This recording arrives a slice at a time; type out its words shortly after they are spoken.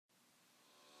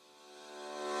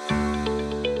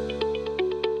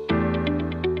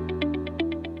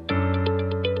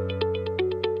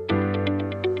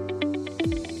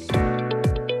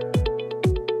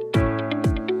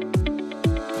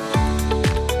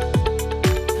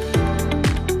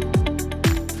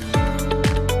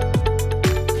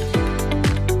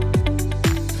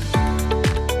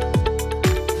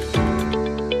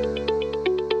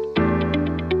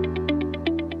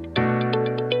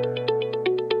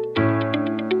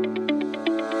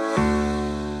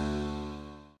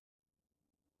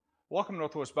Welcome to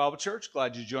Northwest Bible Church.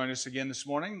 Glad you joined us again this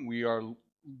morning. We are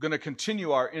going to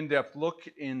continue our in-depth look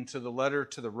into the letter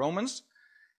to the Romans.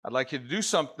 I'd like you to do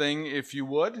something, if you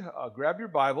would. Grab your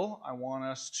Bible. I want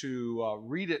us to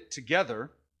read it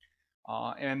together,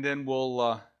 and then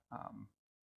we'll,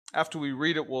 after we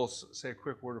read it, we'll say a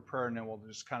quick word of prayer, and then we'll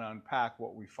just kind of unpack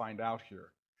what we find out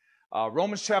here.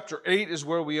 Romans chapter 8 is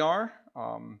where we are,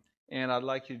 and I'd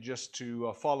like you just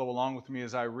to follow along with me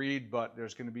as I read, but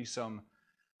there's going to be some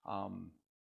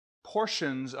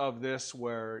portions of this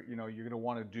where you're going to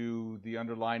want to do the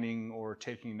underlining or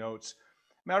taking notes.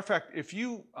 Matter of fact, if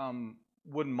you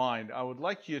wouldn't mind, I would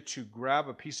like you to grab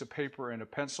a piece of paper and a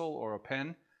pencil or a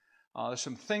pen. There's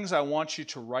some things I want you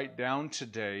to write down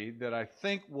today that I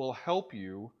think will help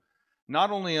you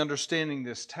not only understanding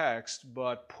this text,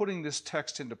 but putting this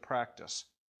text into practice.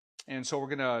 And so we're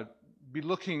going to be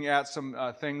looking at some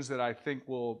things that I think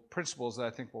principles that I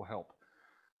think will help.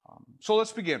 So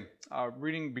let's begin.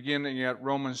 Reading beginning at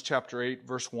Romans chapter 8,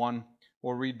 verse 1.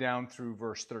 We'll read down through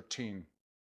verse 13.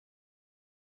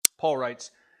 Paul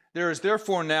writes, "There is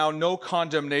therefore now no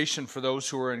condemnation for those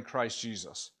who are in Christ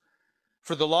Jesus.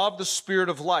 For the law of the Spirit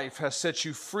of life has set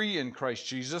you free in Christ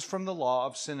Jesus from the law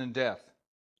of sin and death.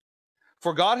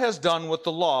 For God has done what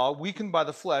the law, weakened by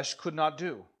the flesh, could not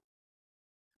do.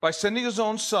 By sending his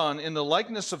own Son in the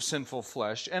likeness of sinful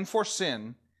flesh, and for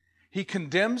sin, he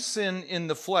condemned sin in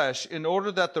the flesh in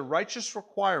order that the righteous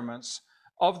requirements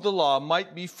of the law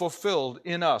might be fulfilled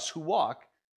in us who walk,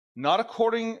 not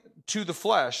according to the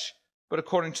flesh, but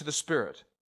according to the Spirit.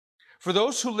 For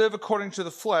those who live according to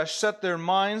the flesh set their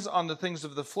minds on the things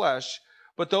of the flesh,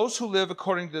 but those who live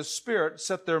according to the Spirit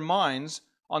set their minds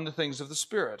on the things of the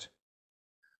Spirit.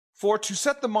 For to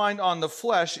set the mind on the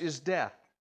flesh is death,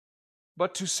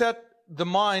 but to set the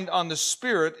mind on the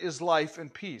Spirit is life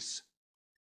and peace.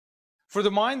 For the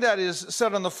mind that is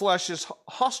set on the flesh is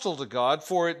hostile to God,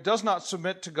 for it does not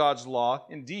submit to God's law.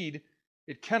 Indeed,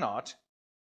 it cannot.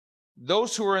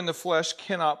 Those who are in the flesh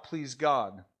cannot please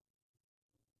God.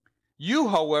 You,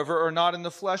 however, are not in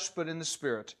the flesh, but in the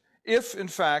Spirit, if, in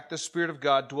fact, the Spirit of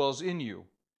God dwells in you.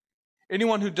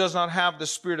 Anyone who does not have the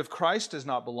Spirit of Christ does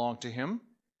not belong to him.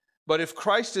 But if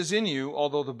Christ is in you,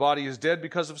 although the body is dead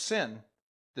because of sin,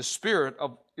 the Spirit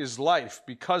is life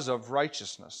because of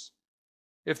righteousness.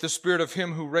 If the Spirit of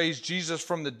him who raised Jesus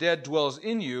from the dead dwells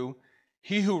in you,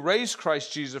 he who raised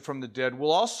Christ Jesus from the dead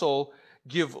will also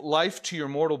give life to your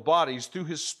mortal bodies through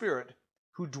his Spirit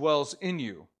who dwells in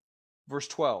you." Verse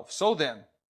 12, "So then,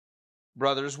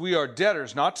 brothers, we are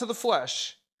debtors not to the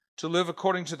flesh, to live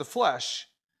according to the flesh.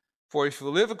 For if you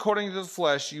live according to the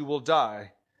flesh, you will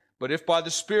die. But if by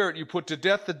the Spirit you put to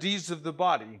death the deeds of the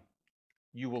body,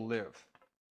 you will live."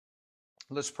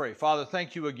 Let's pray. Father,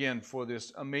 thank you again for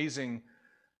this amazing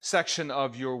section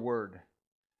of your word,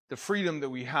 the freedom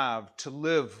that we have to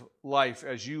live life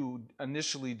as you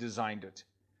initially designed it.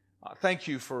 Thank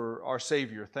you for our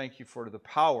Savior. Thank you for the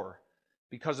power,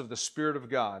 because of the Spirit of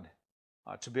God,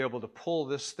 to be able to pull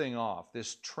this thing off,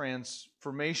 this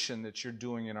transformation that you're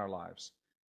doing in our lives.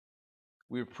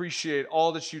 We appreciate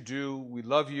all that you do. We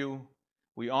love you.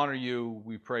 We honor you.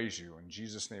 We praise you. In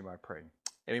Jesus' name I pray.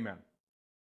 Amen.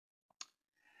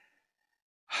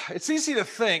 It's easy to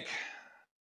think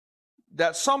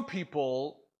that some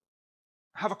people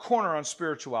have a corner on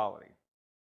spirituality.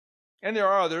 And there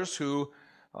are others who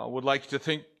would like you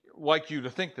to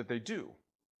think that they do.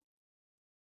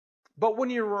 But when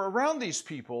you're around these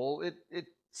people, it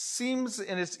seems,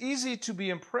 and it's easy to be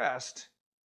impressed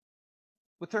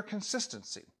with their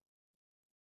consistency.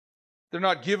 They're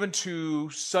not given to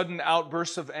sudden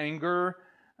outbursts of anger.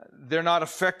 They're not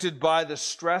affected by the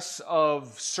stress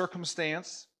of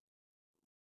circumstance.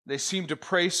 They seem to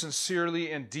pray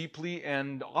sincerely and deeply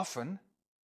and often.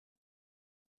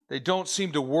 They don't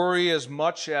seem to worry as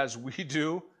much as we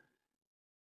do.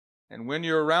 And when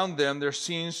you're around them, there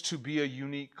seems to be a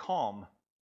unique calm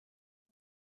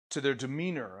to their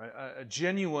demeanor, a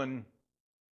genuine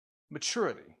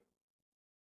maturity.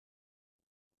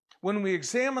 When we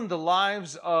examine the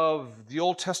lives of the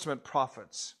Old Testament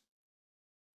prophets,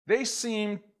 they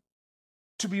seem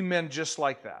to be men just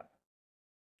like that.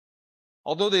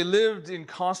 Although they lived in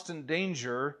constant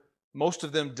danger, most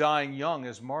of them dying young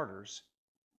as martyrs,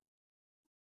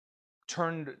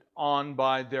 turned on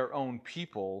by their own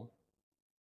people,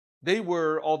 they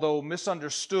were, although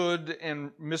misunderstood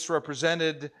and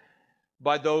misrepresented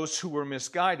by those who were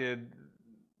misguided,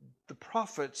 the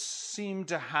prophets seemed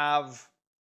to have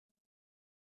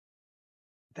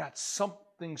that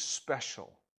something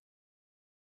special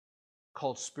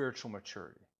called spiritual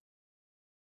maturity.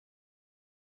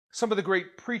 Some of the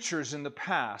great preachers in the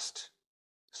past,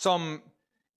 some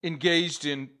engaged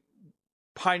in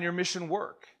pioneer mission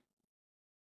work.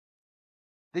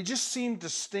 They just seemed to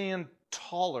stand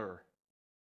taller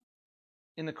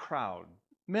in the crowd.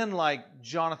 Men like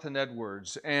Jonathan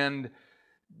Edwards and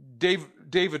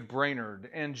David Brainerd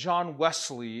and John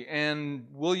Wesley and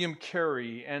William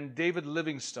Carey and David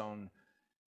Livingstone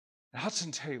and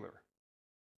Hudson Taylor.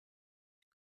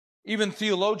 Even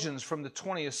theologians from the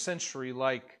 20th century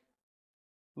like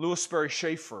Louis Sperry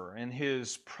Schaeffer and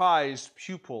his prized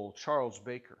pupil Charles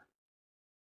Baker.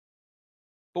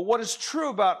 But what is true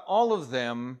about all of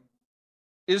them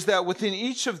is that within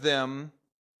each of them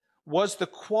was the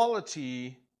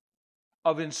quality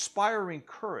of inspiring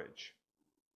courage,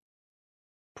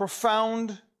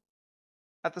 profound,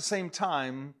 at the same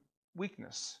time,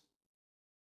 weakness.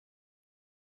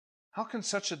 How can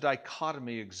such a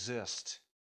dichotomy exist?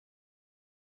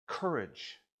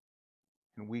 Courage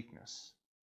and weakness.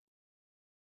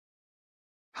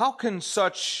 How can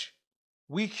such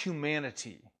weak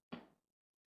humanity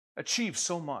achieve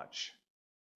so much?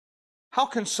 How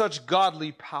can such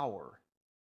godly power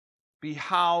be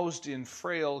housed in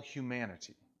frail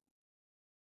humanity?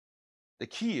 The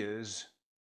key is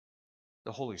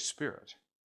the Holy Spirit.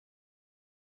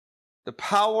 The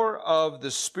power of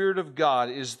the Spirit of God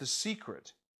is the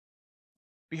secret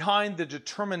behind the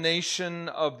determination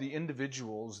of the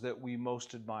individuals that we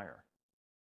most admire.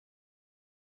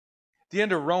 At the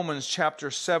end of Romans chapter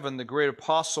 7, the great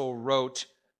apostle wrote,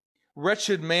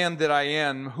 "Wretched man that I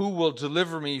am, who will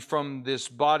deliver me from this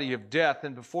body of death?"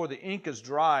 And before the ink is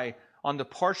dry on the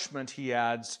parchment, he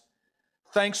adds,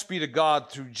 "Thanks be to God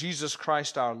through Jesus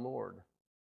Christ our Lord.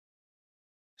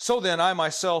 So then I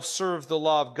myself serve the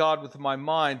law of God with my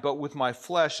mind, but with my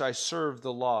flesh I serve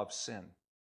the law of sin."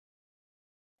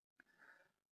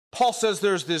 Paul says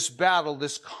there's this battle,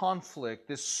 this conflict,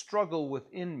 this struggle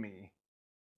within me.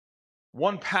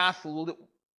 One path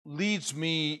leads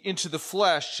me into the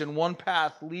flesh, and one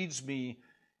path leads me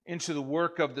into the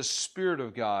work of the Spirit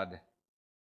of God.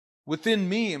 Within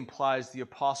me, implies the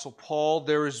Apostle Paul,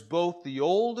 there is both the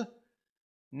old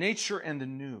nature and the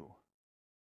new.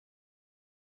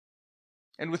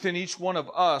 And within each one of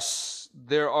us,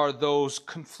 there are those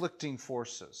conflicting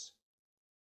forces.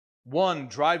 One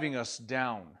driving us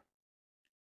down,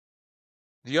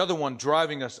 the other one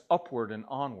driving us upward and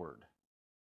onward.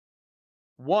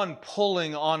 One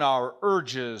pulling on our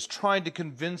urges, trying to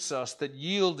convince us that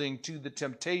yielding to the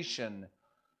temptation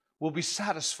will be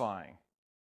satisfying.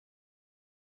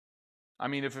 I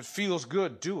mean, if it feels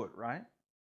good, do it, right?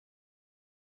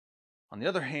 On the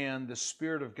other hand, the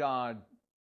Spirit of God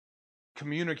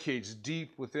communicates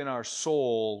deep within our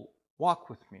soul, walk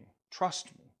with me,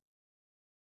 trust me.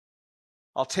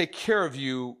 I'll take care of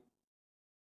you,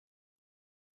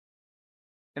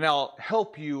 and I'll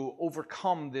help you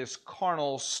overcome this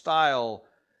carnal style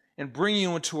and bring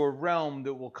you into a realm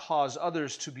that will cause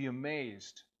others to be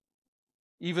amazed,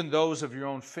 even those of your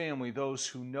own family, those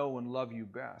who know and love you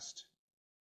best.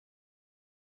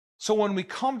 So when we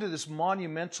come to this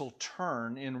monumental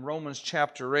turn in Romans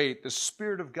chapter 8, the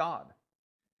Spirit of God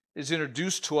is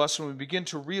introduced to us, and we begin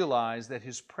to realize that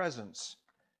His presence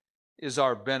is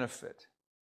our benefit.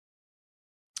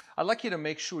 I'd like you to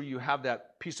make sure you have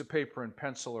that piece of paper and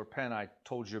pencil or pen I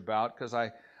told you about, because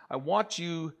I want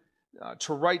you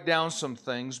to write down some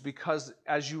things, because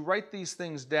as you write these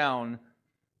things down,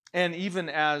 and even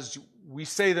as we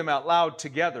say them out loud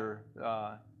together,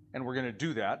 and we're going to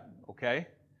do that, okay?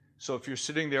 So if you're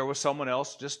sitting there with someone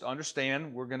else, just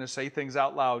understand we're going to say things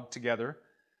out loud together.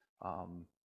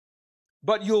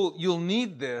 But you'll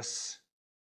need this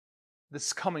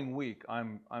coming week.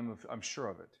 I'm sure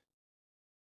of it.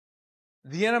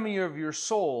 The enemy of your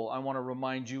soul, I want to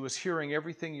remind you, is hearing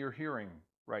everything you're hearing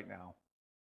right now.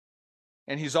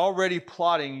 And he's already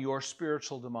plotting your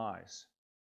spiritual demise.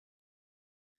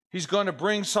 He's going to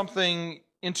bring something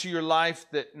into your life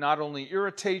that not only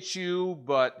irritates you,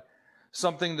 but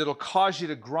something that'll cause you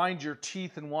to grind your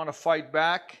teeth and want to fight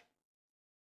back.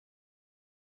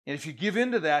 And if you give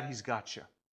in to that, he's got you.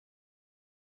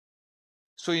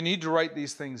 So you need to write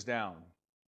these things down.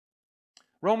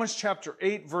 Romans chapter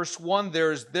 8, verse 1,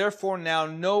 there is therefore now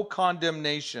no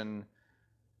condemnation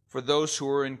for those who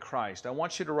are in Christ. I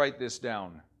want you to write this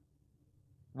down.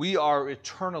 We are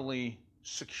eternally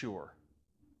secure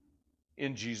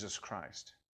in Jesus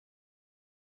Christ.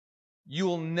 You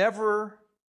will never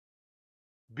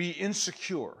be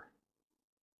insecure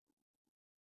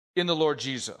in the Lord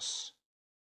Jesus.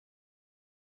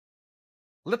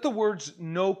 Let the words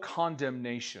 "no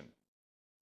condemnation"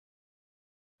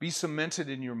 be cemented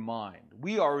in your mind.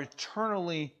 We are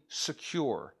eternally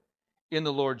secure in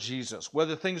the Lord Jesus.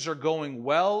 Whether things are going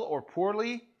well or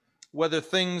poorly,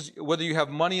 whether you have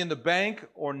money in the bank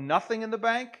or nothing in the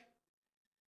bank,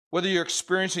 whether you're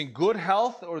experiencing good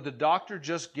health or the doctor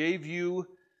just gave you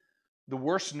the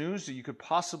worst news that you could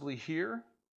possibly hear,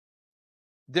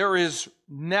 there is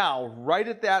now, right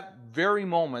at that very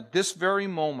moment, this very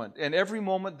moment, and every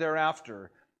moment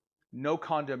thereafter, no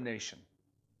condemnation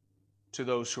to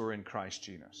those who are in Christ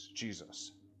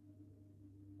Jesus.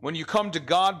 When you come to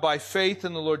God by faith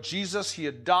in the Lord Jesus, He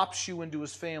adopts you into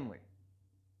His family.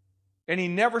 And He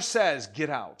never says, get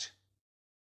out.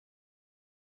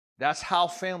 That's how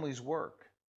families work.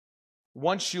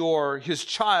 Once you're His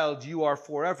child, you are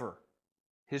forever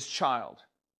His child.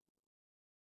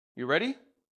 You ready?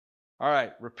 All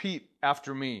right, repeat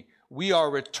after me. We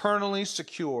are eternally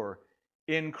secure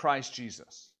in Christ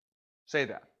Jesus. Say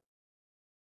that.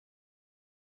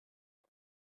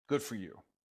 Good for you.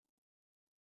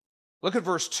 Look at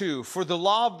verse 2. For the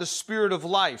law of the Spirit of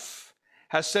life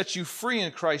has set you free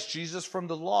in Christ Jesus from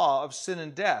the law of sin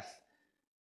and death.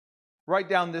 Write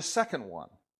down this second one.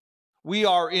 We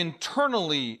are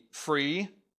internally free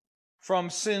from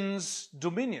sin's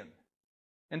dominion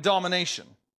and domination.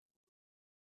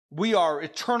 We are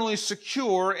eternally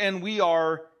secure and we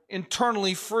are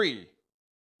internally free.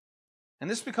 And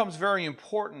this becomes very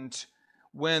important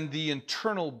when the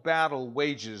internal battle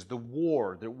wages, the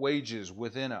war that wages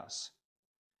within us.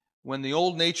 When the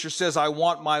old nature says, I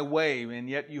want my way, and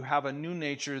yet you have a new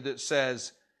nature that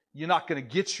says, you're not going to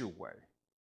get your way.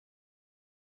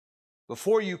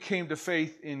 Before you came to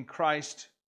faith in Christ,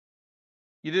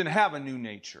 you didn't have a new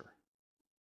nature.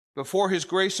 Before His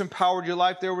grace empowered your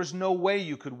life, there was no way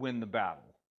you could win the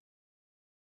battle.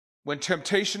 When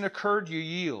temptation occurred, you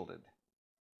yielded.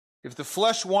 If the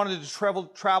flesh wanted to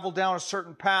travel down a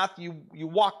certain path, you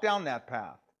walked down that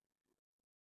path.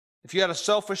 If you had a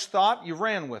selfish thought, you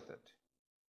ran with it.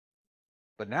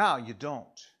 But now you don't.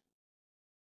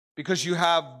 Because you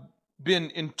have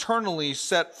been internally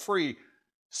set free.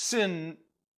 Sin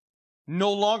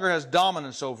no longer has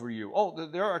dominance over you. Oh,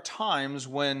 there are times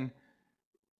when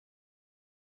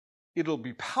it'll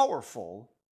be powerful,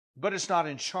 but it's not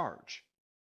in charge.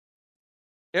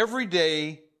 Every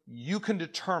day, you can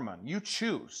determine, you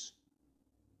choose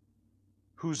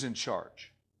who's in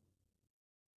charge.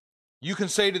 You can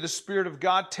say to the Spirit of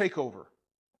God, take over.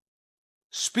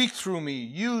 Speak through me,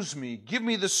 use me, give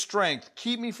me the strength,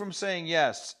 keep me from saying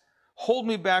yes, hold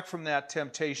me back from that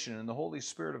temptation, and the Holy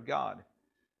Spirit of God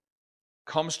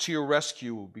comes to your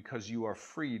rescue because you are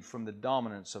freed from the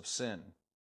dominance of sin.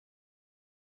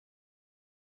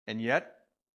 And yet,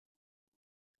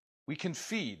 we can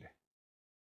feed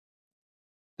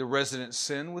the resident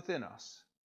sin within us.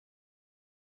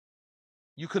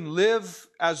 You can live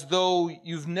as though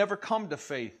you've never come to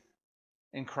faith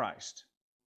in Christ.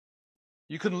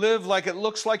 You can live like it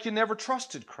looks like you never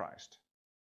trusted Christ.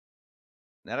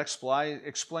 That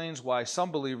explains why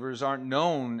some believers aren't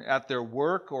known at their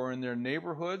work or in their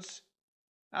neighborhoods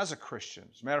as a Christian.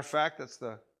 As a matter of fact, that's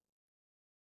the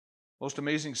most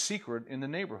amazing secret in the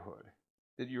neighborhood,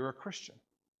 that you're a Christian.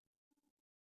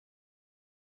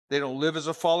 They don't live as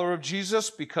a follower of Jesus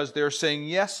because they're saying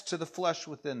yes to the flesh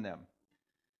within them.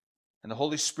 And the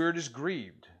Holy Spirit is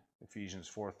grieved, Ephesians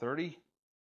 4:30.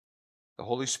 The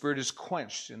Holy Spirit is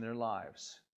quenched in their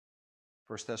lives,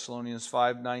 1 Thessalonians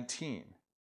 5:19.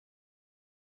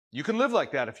 You can live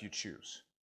like that if you choose.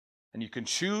 And you can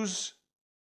choose,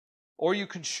 or you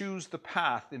can choose the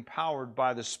path empowered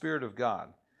by the Spirit of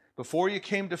God. Before you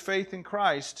came to faith in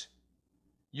Christ,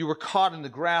 you were caught in the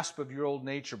grasp of your old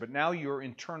nature, but now you're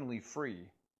internally free.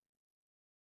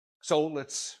 So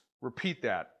let's repeat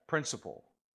that principle.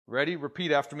 Ready?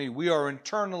 Repeat after me. We are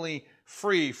internally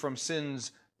free from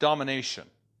sin's domination.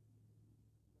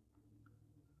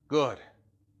 Good.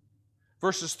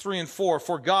 Verses 3 and 4,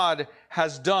 for God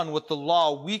has done what the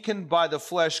law, weakened by the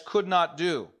flesh, could not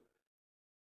do.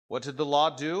 What did the law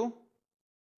do?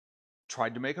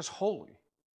 Tried to make us holy.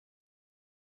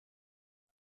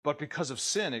 But because of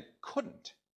sin, it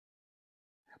couldn't.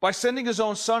 By sending His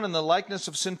own Son in the likeness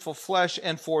of sinful flesh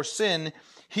and for sin,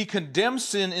 He condemned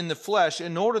sin in the flesh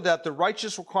in order that the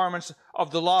righteous requirements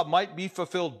of the law might be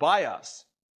fulfilled by us.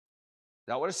 Is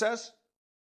that what it says?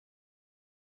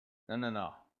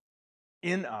 No.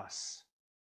 In us,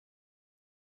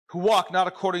 who walk not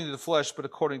according to the flesh, but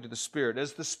according to the Spirit.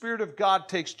 As the Spirit of God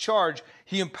takes charge,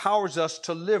 He empowers us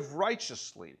to live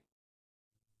righteously.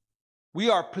 We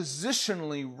are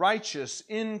positionally righteous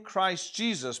in Christ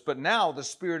Jesus, but now the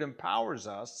Spirit empowers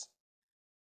us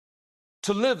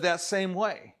to live that same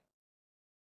way.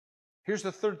 Here's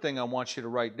the third thing I want you to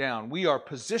write down. We are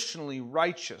positionally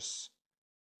righteous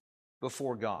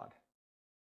before God.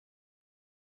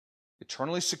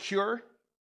 Eternally secure,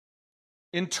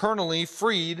 internally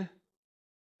freed,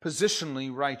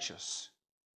 positionally righteous.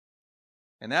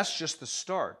 And that's just the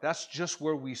start. That's just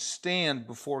where we stand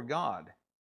before God.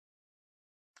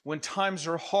 When times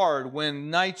are hard, when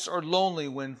nights are lonely,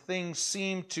 when things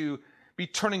seem to be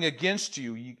turning against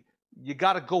you, you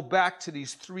got to go back to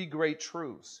these three great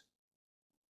truths.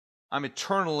 I'm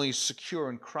eternally secure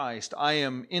in Christ. I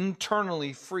am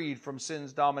internally freed from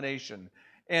sin's domination.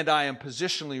 And I am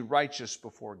positionally righteous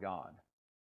before God.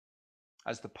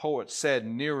 As the poet said,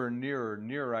 nearer, nearer,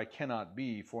 nearer I cannot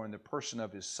be, for in the person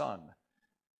of his Son,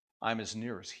 I'm as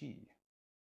near as he.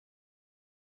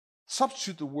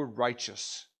 Substitute the word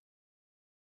righteous,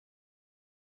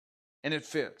 and it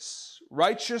fits.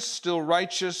 Righteous, still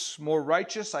righteous, more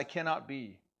righteous I cannot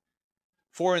be.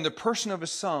 For in the person of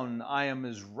his Son, I am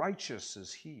as righteous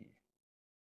as he.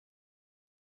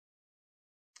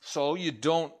 So you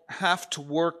don't have to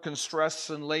work and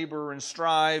stress and labor and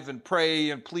strive and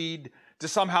pray and plead to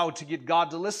somehow to get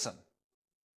God to listen.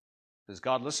 Does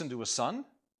God listen to his Son?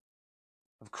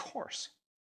 Of course.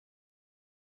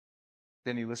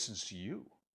 Then he listens to you.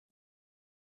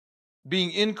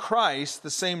 Being in Christ, the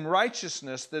same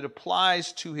righteousness that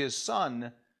applies to his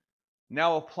Son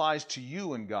now applies to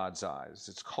you in God's eyes.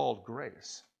 It's called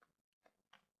grace.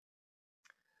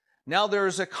 Now there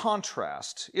is a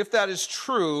contrast. If that is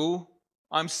true,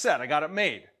 I'm set. I got it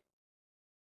made.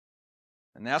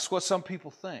 And that's what some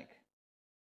people think.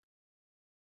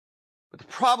 But the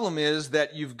problem is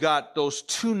that you've got those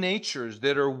two natures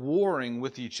that are warring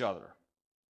with each other.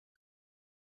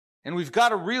 And we've got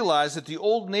to realize that the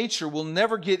old nature will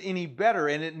never get any better,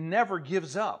 and it never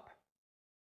gives up.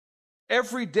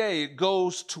 Every day it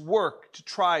goes to work to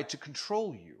try to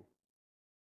control you.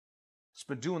 It's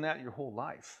been doing that your whole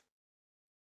life.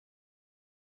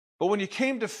 But when you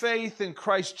came to faith in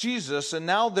Christ Jesus, and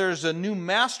now there's a new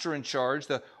master in charge,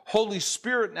 the Holy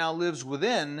Spirit now lives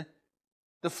within,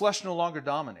 the flesh no longer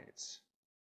dominates.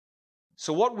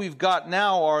 So what we've got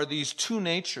now are these two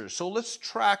natures. So let's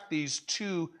track these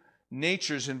two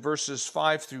natures in verses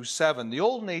 5 through 7. The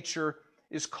old nature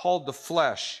is called the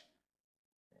flesh.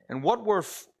 And what we're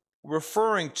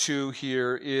referring to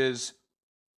here is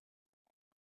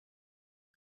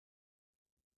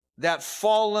that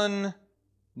fallen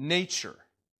nature,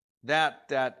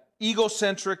 that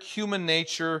egocentric human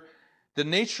nature, the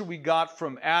nature we got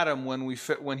from Adam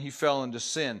when he fell into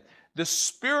sin. The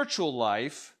spiritual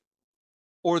life,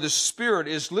 or the Spirit,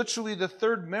 is literally the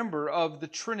third member of the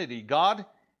Trinity. God,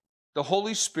 the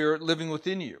Holy Spirit living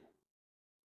within you.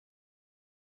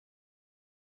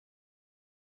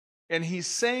 And he's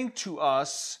saying to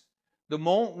us, the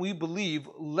moment we believe,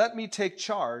 let me take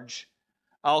charge,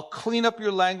 I'll clean up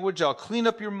your language, I'll clean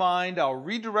up your mind, I'll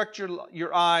redirect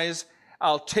your eyes,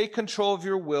 I'll take control of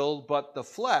your will, but the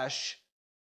flesh,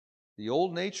 the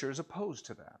old nature, is opposed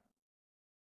to that.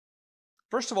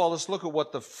 First of all, let's look at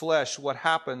what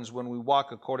happens when we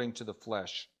walk according to the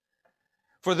flesh.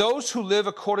 For those who live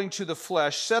according to the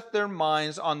flesh set their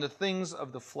minds on the things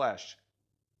of the flesh.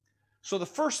 So the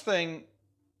first thing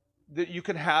that you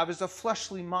can have is a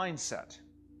fleshly mindset.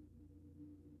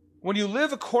 When you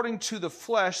live according to the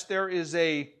flesh, there is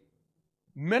a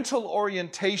mental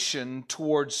orientation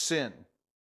towards sin.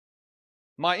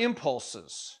 My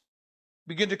impulses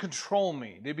begin to control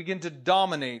me. They begin to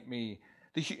dominate me.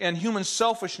 And human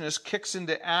selfishness kicks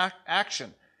into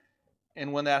action.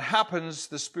 And when that happens,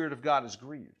 the Spirit of God is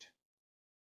grieved.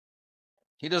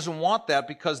 He doesn't want that,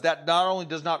 because that not only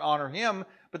does not honor him,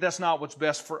 but that's not what's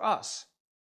best for us.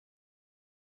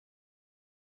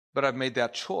 But I've made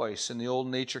that choice, and the old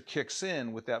nature kicks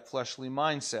in with that fleshly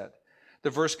mindset. The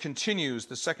verse continues,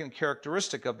 the second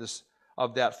characteristic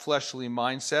of that fleshly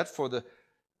mindset,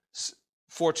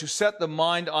 for to set the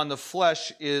mind on the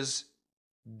flesh is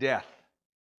death.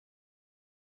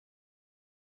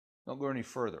 Don't go any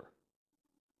further.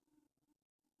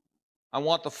 I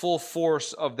want the full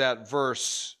force of that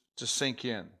verse to sink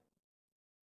in.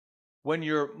 When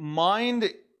your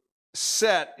mind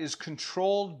set is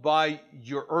controlled by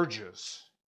your urges,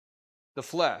 the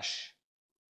flesh,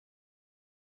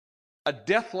 a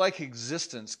death-like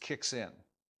existence kicks in.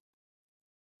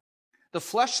 The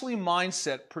fleshly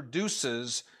mindset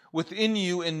produces within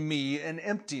you and me an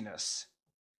emptiness,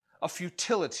 a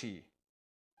futility,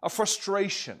 a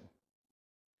frustration.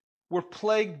 We're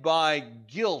plagued by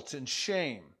guilt and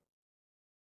shame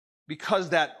because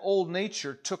that old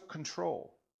nature took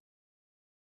control.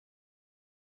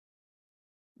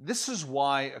 This is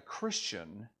why a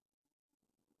Christian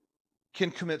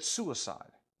can commit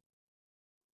suicide.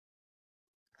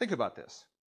 Think about this.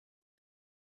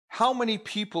 How many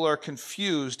people are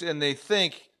confused and they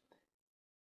think,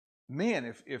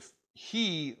 man, if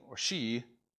he or she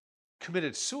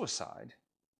committed suicide,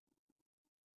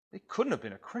 they couldn't have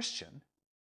been a Christian.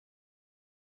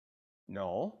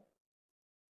 No.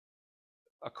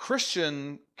 A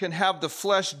Christian can have the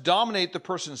flesh dominate the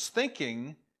person's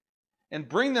thinking and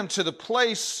bring them to the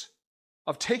place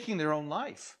of taking their own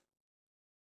life.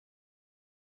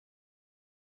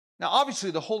 Now,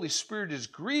 obviously, the Holy Spirit is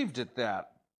grieved at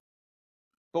that.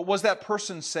 But was that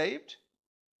person saved?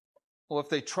 Well, if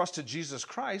they trusted Jesus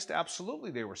Christ,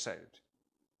 absolutely they were saved.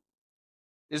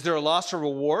 Is there a loss of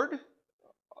reward?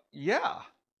 Yeah.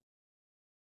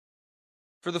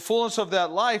 For the fullness of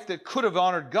that life that could have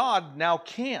honored God now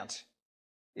can't.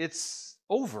 It's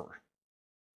over.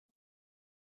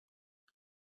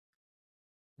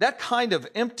 That kind of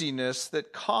emptiness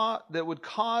that would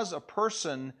cause a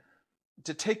person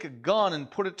to take a gun and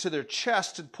put it to their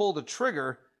chest and pull the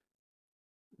trigger,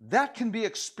 that can be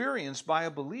experienced by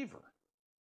a believer.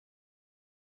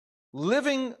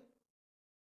 Living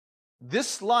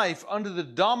this life under the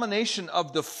domination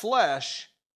of the flesh,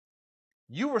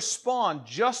 you respond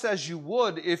just as you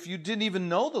would if you didn't even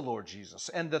know the Lord Jesus.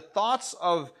 And the thoughts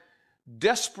of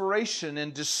desperation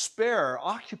and despair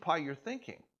occupy your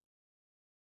thinking.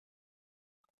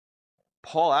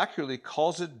 Paul accurately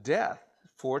calls it death,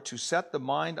 for to set the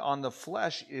mind on the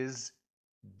flesh is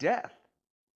death.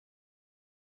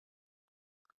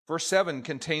 Verse 7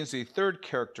 contains the third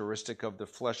characteristic of the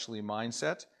fleshly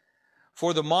mindset.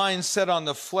 For the mind set on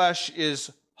the flesh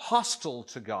is hostile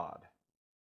to God.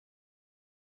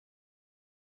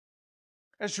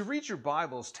 As you read your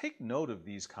Bibles, take note of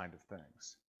these kind of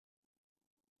things.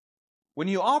 When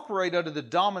you operate under the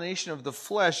domination of the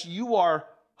flesh, you are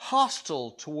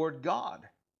hostile toward God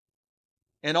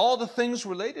and all the things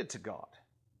related to God.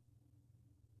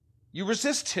 You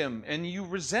resist Him and you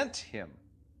resent Him,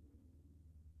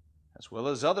 as well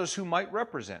as others who might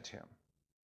represent Him.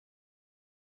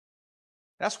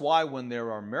 That's why when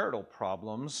there are marital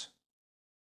problems,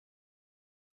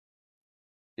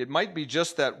 it might be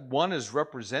just that one is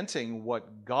representing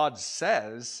what God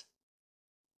says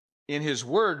in His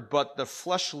Word, but the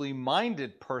fleshly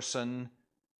minded person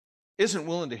isn't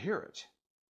willing to hear it.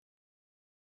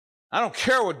 I don't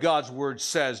care what God's Word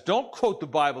says. Don't quote the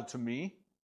Bible to me.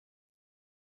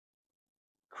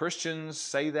 Christians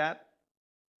say that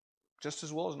just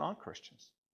as well as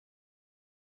non-Christians.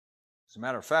 As a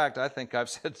matter of fact, I think I've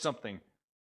said something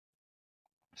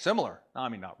similar. I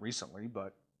mean, not recently,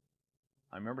 but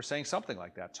I remember saying something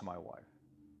like that to my wife.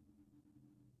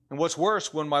 And what's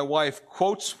worse, when my wife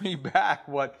quotes me back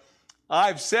what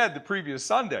I've said the previous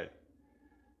Sunday.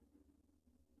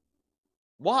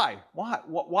 Why?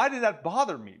 Why did that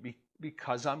bother me?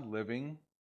 Because I'm living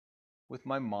with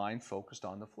my mind focused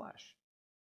on the flesh,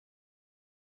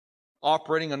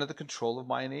 operating under the control of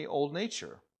my old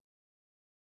nature.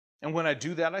 And when I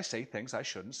do that, I say things I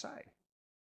shouldn't say.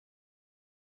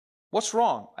 What's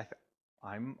wrong?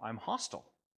 I'm hostile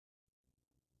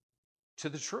to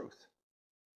the truth.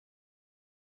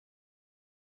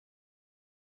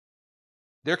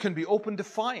 There can be open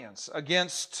defiance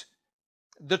against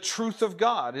the truth of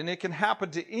God, and it can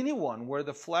happen to anyone where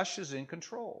the flesh is in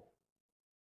control.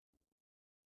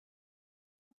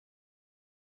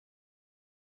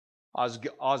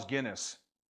 Os Guinness,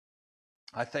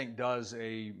 I think, does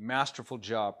a masterful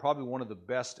job, probably one of the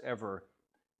best ever,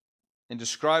 in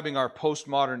describing our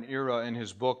postmodern era in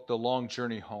his book, The Long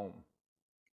Journey Home.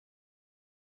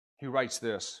 He writes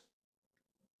this: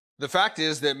 the fact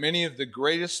is that many of the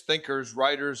greatest thinkers,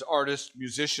 writers, artists,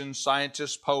 musicians,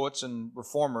 scientists, poets, and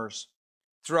reformers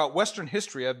throughout Western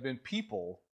history have been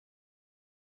people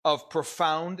of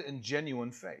profound and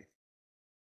genuine faith.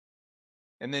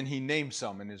 And then he names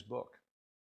some in his book.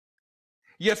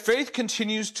 Yet faith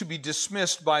continues to be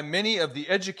dismissed by many of the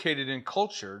educated and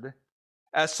cultured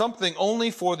as something only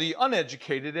for the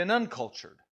uneducated and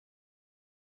uncultured.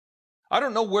 I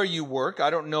don't know where you work, I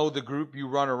don't know the group you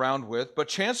run around with, but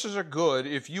chances are good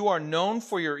if you are known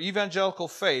for your evangelical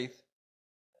faith,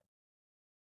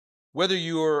 whether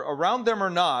you are around them or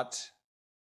not,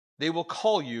 they will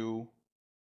call you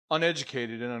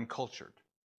uneducated and uncultured.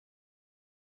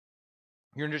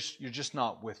 You're just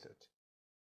not with it.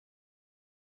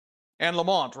 Anne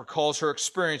Lamont recalls her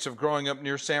experience of growing up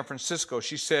near San Francisco.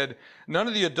 She said, "None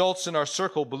of the adults in our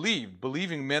circle believed.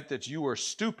 Believing meant that you were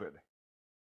stupid.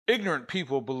 Ignorant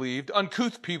people believed,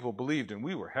 uncouth people believed, and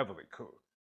we were heavily couth."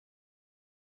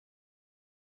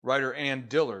 Writer Ann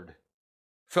Dillard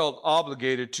felt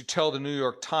obligated to tell the New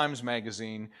York Times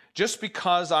magazine, "Just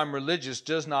because I'm religious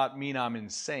does not mean I'm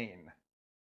insane."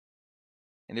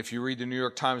 And if you read the New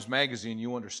York Times magazine,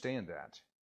 you understand that.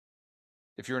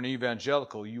 If you're an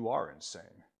evangelical, you are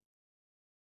insane.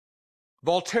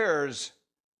 Voltaire's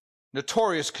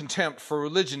notorious contempt for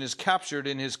religion is captured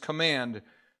in his command,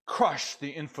 "Crush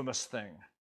the infamous thing."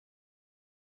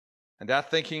 And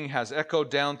that thinking has echoed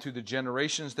down through the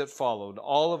generations that followed.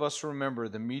 All of us remember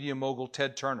the media mogul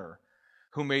Ted Turner,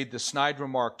 who made the snide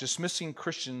remark dismissing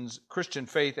Christian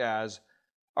faith as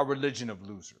a religion of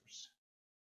losers.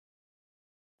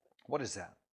 What is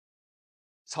that?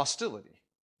 It's hostility.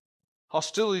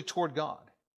 Hostility toward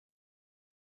God.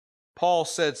 Paul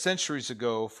said centuries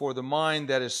ago, "For the mind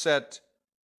that is set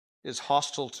is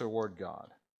hostile toward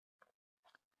God."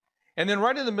 And then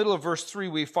right in the middle of verse 3,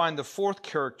 we find the fourth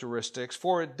characteristic,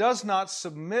 "For it does not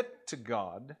submit to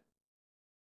God,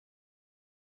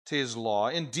 to His law.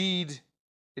 Indeed,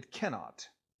 it cannot."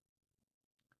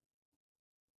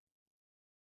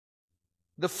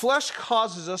 The flesh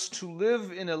causes us to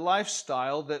live in a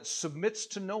lifestyle that submits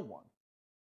to no one.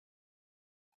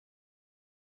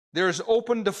 There is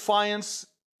open defiance,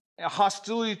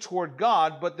 hostility toward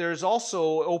God, but there is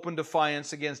also open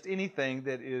defiance against anything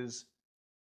that is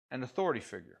an authority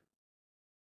figure.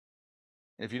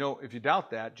 If you doubt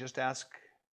that, just ask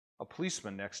a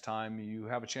policeman next time you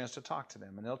have a chance to talk to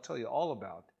them, and they'll tell you all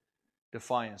about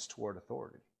defiance toward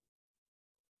authority.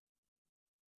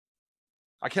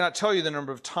 I cannot tell you the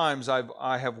number of times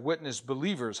I have witnessed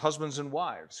believers, husbands and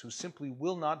wives, who simply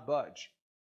will not budge.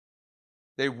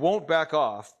 They won't back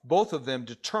off, both of them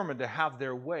determined to have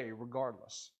their way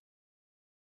regardless.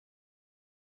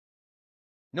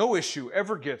 No issue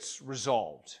ever gets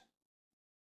resolved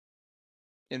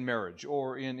in marriage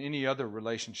or in any other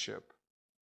relationship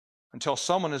until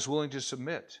someone is willing to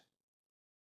submit,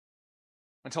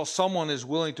 until someone is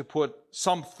willing to put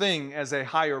something as a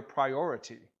higher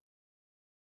priority.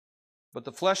 But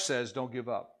the flesh says, don't give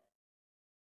up.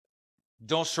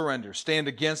 Don't surrender. Stand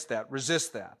against that.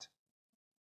 Resist that.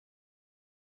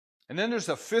 And then there's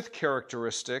a fifth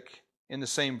characteristic in the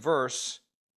same verse,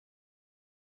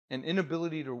 an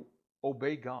inability to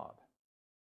obey God.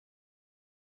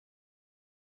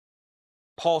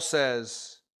 Paul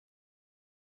says,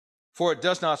 "For it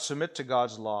does not submit to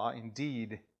God's law.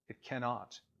 Indeed, it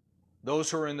cannot."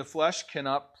 Those who are in the flesh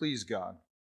cannot please God.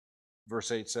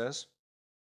 Verse 8 says.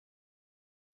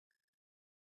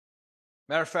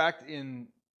 Matter of fact,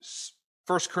 in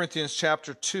 1 Corinthians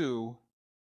chapter 2,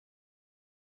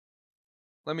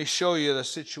 let me show you the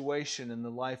situation in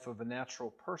the life of a natural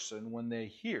person when they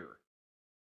hear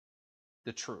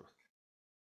the truth.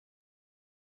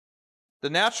 The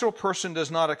natural person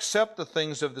does not accept the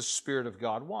things of the Spirit of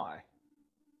God. Why?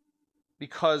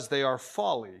 Because they are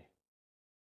folly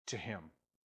to him.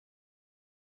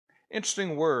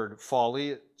 Interesting word, folly.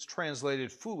 It's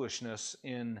translated foolishness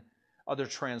in other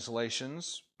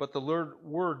translations, but the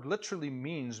word literally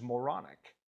means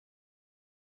moronic.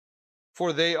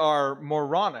 For they are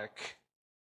moronic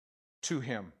to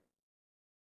him.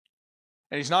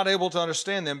 And he's not able to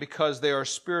understand them because they are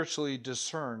spiritually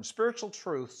discerned. Spiritual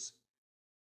truths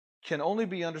can only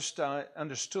be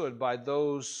understood by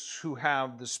those who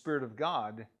have the Spirit of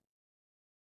God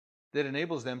that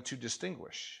enables them to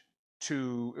distinguish,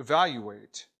 to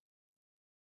evaluate.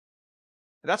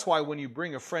 That's why when you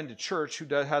bring a friend to church who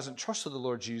hasn't trusted the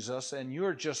Lord Jesus and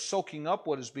you're just soaking up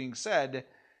what is being said,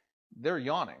 they're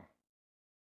yawning.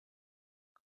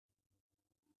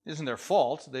 It isn't their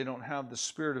fault. They don't have the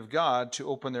Spirit of God to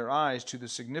open their eyes to the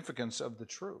significance of the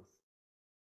truth.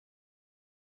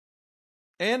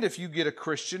 And if you get a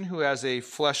Christian who has a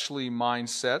fleshly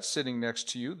mindset sitting next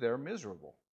to you, they're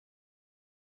miserable.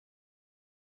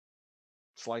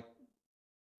 It's like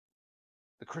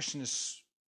the Christian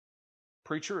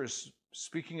preacher is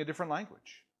speaking a different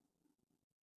language.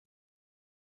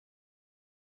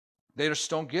 They just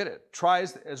don't get it. Try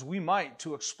as we might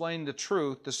to explain the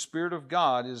truth, the Spirit of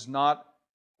God is not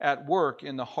at work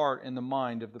in the heart and the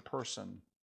mind of the person.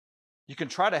 You can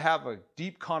try to have a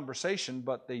deep conversation,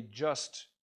 but they just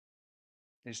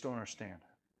don't understand.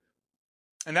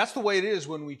 And that's the way it is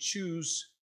when we choose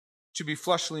to be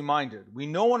fleshly minded. We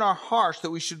know in our hearts that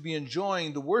we should be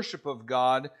enjoying the worship of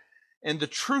God and the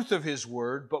truth of His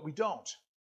Word, but we don't.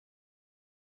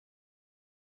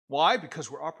 Why?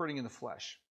 Because we're operating in the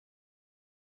flesh,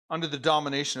 under the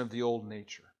domination of the old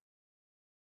nature.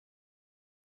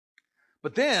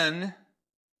 But then,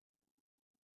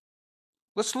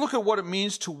 let's look at what it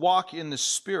means to walk in the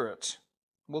Spirit.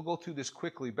 We'll go through this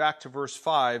quickly. Back to verse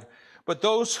 5. But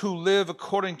those who live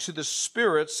according to the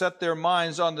Spirit set their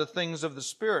minds on the things of the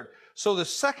Spirit. So the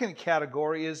second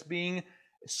category is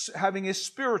having a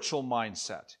spiritual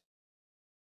mindset.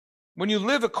 When you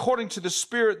live according to the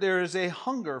Spirit, there is a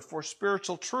hunger for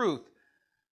spiritual truth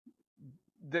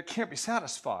that can't be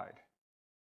satisfied.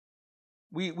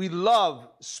 We love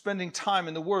spending time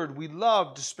in the Word. We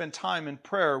love to spend time in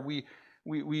prayer. We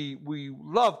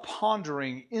love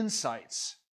pondering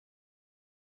insights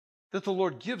that the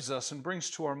Lord gives us and brings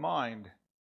to our mind.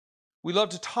 We love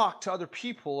to talk to other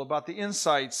people about the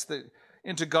insights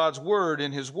into God's Word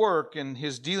and His work and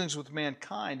His dealings with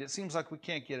mankind. It seems like we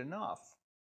can't get enough.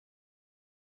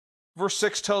 Verse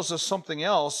 6 tells us something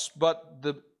else, but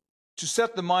to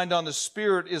set the mind on the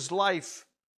Spirit is life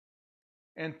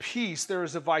and peace. There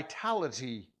is a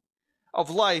vitality of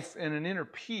life and an inner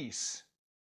peace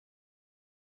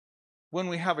when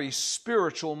we have a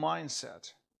spiritual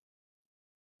mindset.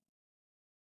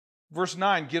 Verse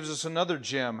 9 gives us another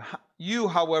gem. You,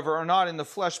 however, are not in the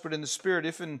flesh, but in the Spirit,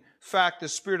 if in fact the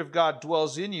Spirit of God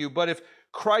dwells in you. But if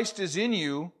Christ is in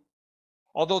you,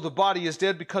 although the body is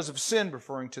dead because of sin,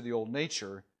 referring to the old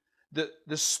nature,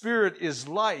 the Spirit is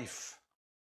life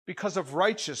because of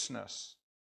righteousness.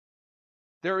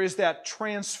 There is that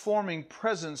transforming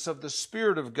presence of the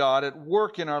Spirit of God at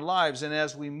work in our lives. And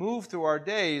as we move through our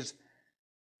days,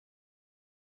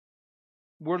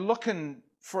 we're looking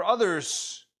for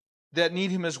others that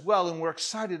need Him as well, and we're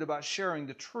excited about sharing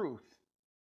the truth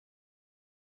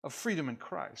of freedom in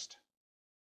Christ.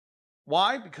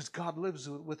 Why? Because God lives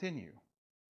within you,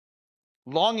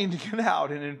 longing to get out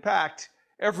and impact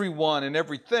everyone and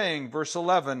everything. Verse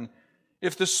 11,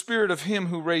 if the Spirit of Him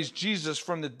who raised Jesus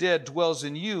from the dead dwells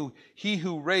in you, He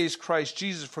who raised Christ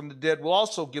Jesus from the dead will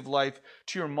also give life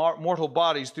to your mortal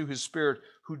bodies through His Spirit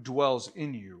who dwells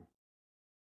in you.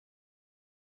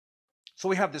 So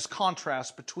we have this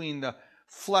contrast between the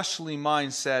fleshly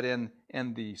mindset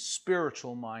and the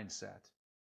spiritual mindset.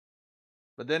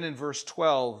 But then in verse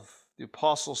 12, the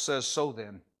apostle says, so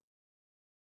then,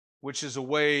 which is a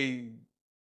way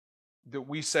that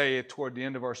we say it toward the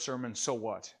end of our sermon, so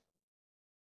what?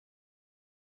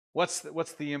 What's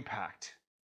the impact?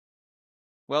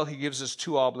 Well, he gives us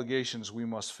two obligations we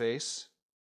must face.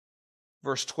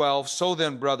 Verse 12, so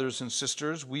then, brothers and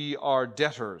sisters, we are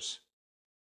debtors.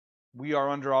 We are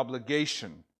under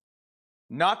obligation,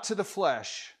 not to the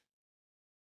flesh,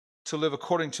 to live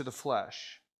according to the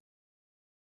flesh.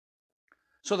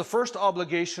 So the first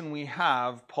obligation we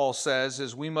have, Paul says,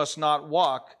 is we must not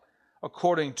walk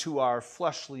according to our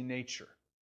fleshly nature.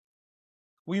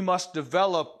 We must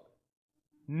develop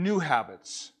new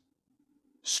habits,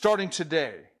 starting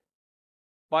today,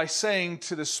 by saying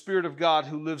to the Spirit of God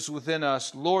who lives within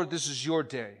us, Lord, this is your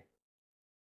day.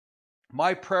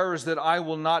 My prayer is that I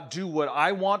will not do what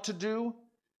I want to do.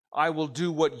 I will do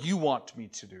what you want me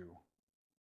to do.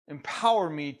 Empower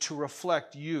me to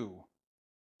reflect you.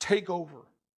 Take over.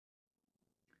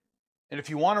 And if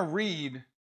you want to read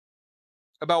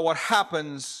about what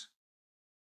happens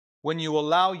when you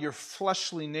allow your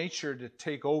fleshly nature to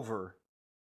take over,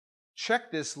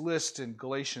 check this list in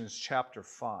Galatians chapter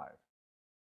 5.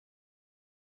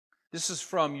 This is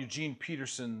from Eugene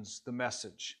Peterson's The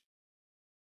Message.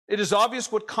 It is obvious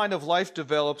what kind of life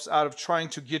develops out of trying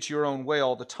to get your own way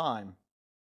all the time.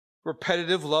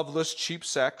 Repetitive, loveless, cheap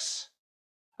sex,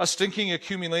 a stinking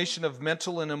accumulation of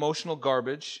mental and emotional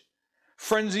garbage,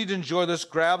 frenzied and joyless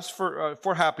grabs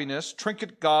for happiness,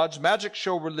 trinket gods, magic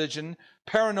show religion,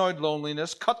 paranoid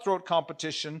loneliness, cutthroat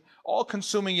competition,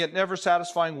 all-consuming yet never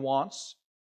satisfying wants,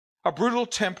 a brutal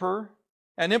temper,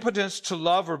 an impotence to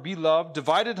love or be loved,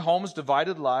 divided homes,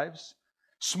 divided lives,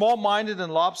 small-minded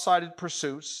and lopsided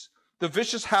pursuits, the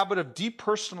vicious habit of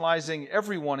depersonalizing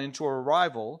everyone into a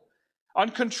rival,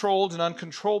 uncontrolled and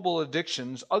uncontrollable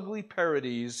addictions, ugly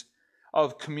parodies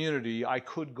of community. I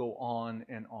could go on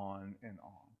and on and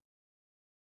on.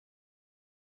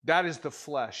 That is the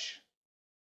flesh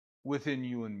within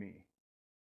you and me.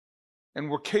 And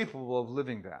we're capable of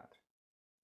living that.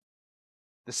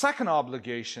 The second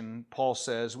obligation, Paul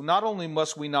says, not only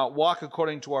must we not walk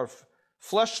according to our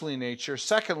fleshly nature,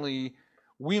 secondly,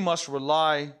 we must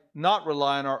not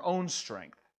rely on our own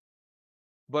strength,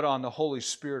 but on the Holy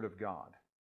Spirit of God.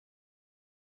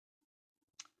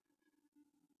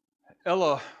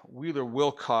 Ella Wheeler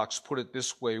Wilcox put it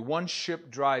this way: one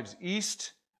ship drives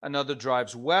east, another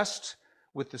drives west,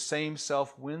 with the same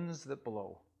self winds that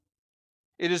blow.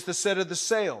 It is the set of the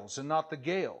sails and not the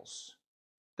gales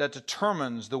that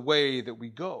determines the way that we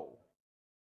go.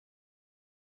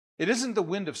 It isn't the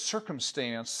wind of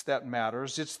circumstance that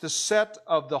matters. It's the set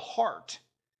of the heart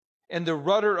and the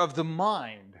rudder of the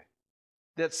mind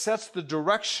that sets the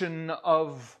direction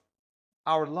of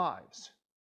our lives.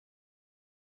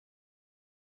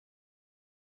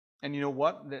 And you know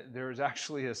what? There is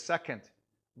actually a second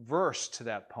verse to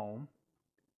that poem.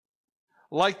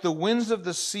 Like the winds of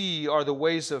the sea are the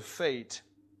ways of fate,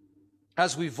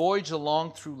 as we voyage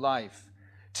along through life.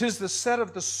 'Tis the set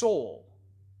of the soul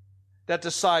that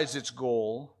decides its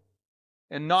goal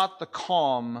and not the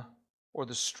calm or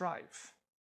the strife.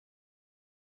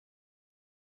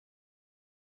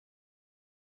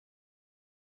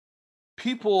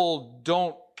 People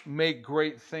don't make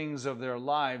great things of their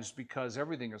lives because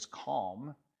everything is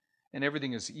calm and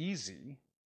everything is easy.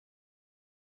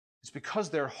 It's because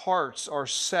their hearts are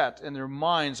set and their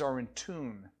minds are in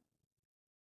tune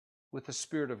with the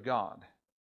Spirit of God.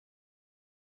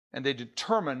 And they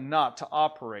determine not to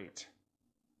operate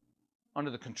under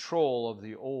the control of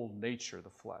the old nature, the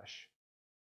flesh.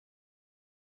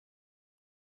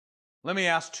 Let me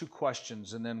ask 2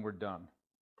 questions and then we're done.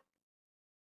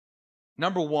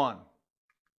 Number 1,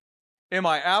 am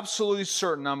I absolutely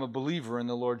certain I'm a believer in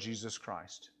the Lord Jesus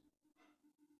Christ?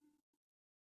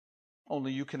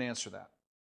 Only you can answer that.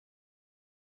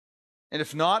 And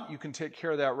if not, you can take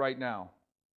care of that right now.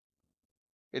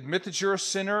 Admit that you're a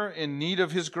sinner in need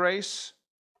of His grace.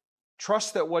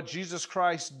 Trust that what Jesus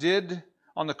Christ did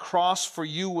on the cross for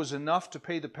you was enough to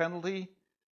pay the penalty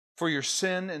for your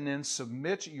sin, and then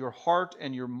submit your heart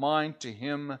and your mind to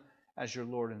Him as your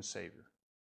Lord and Savior.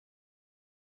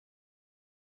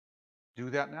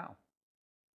 Do that now.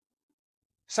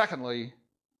 Secondly,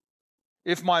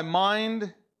 is my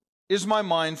mind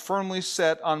firmly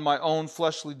set on my own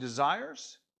fleshly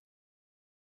desires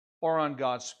or on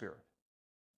God's Spirit?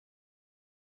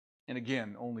 And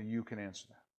again, only you can answer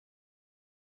that.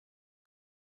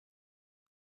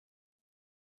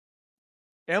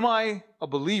 Am I a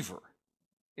believer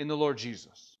in the Lord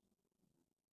Jesus?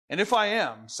 And if I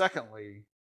am, secondly,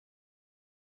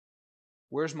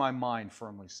 where's my mind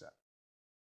firmly set?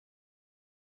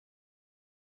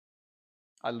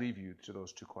 I leave you to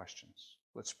those 2 questions.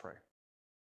 Let's pray.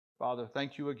 Father,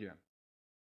 thank you again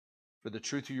for the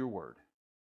truth of your word.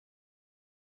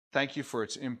 Thank you for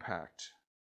its impact.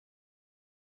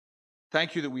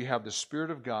 Thank you that we have the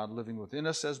Spirit of God living within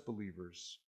us as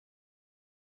believers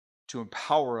to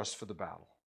empower us for the battle.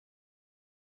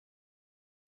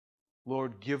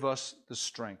 Lord, give us the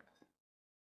strength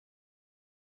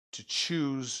to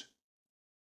choose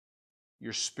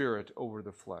your Spirit over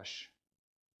the flesh,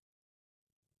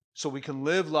 so we can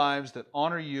live lives that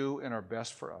honor you and are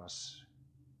best for us.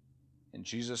 In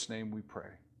Jesus' name we pray.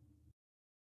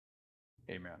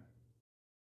 Amen.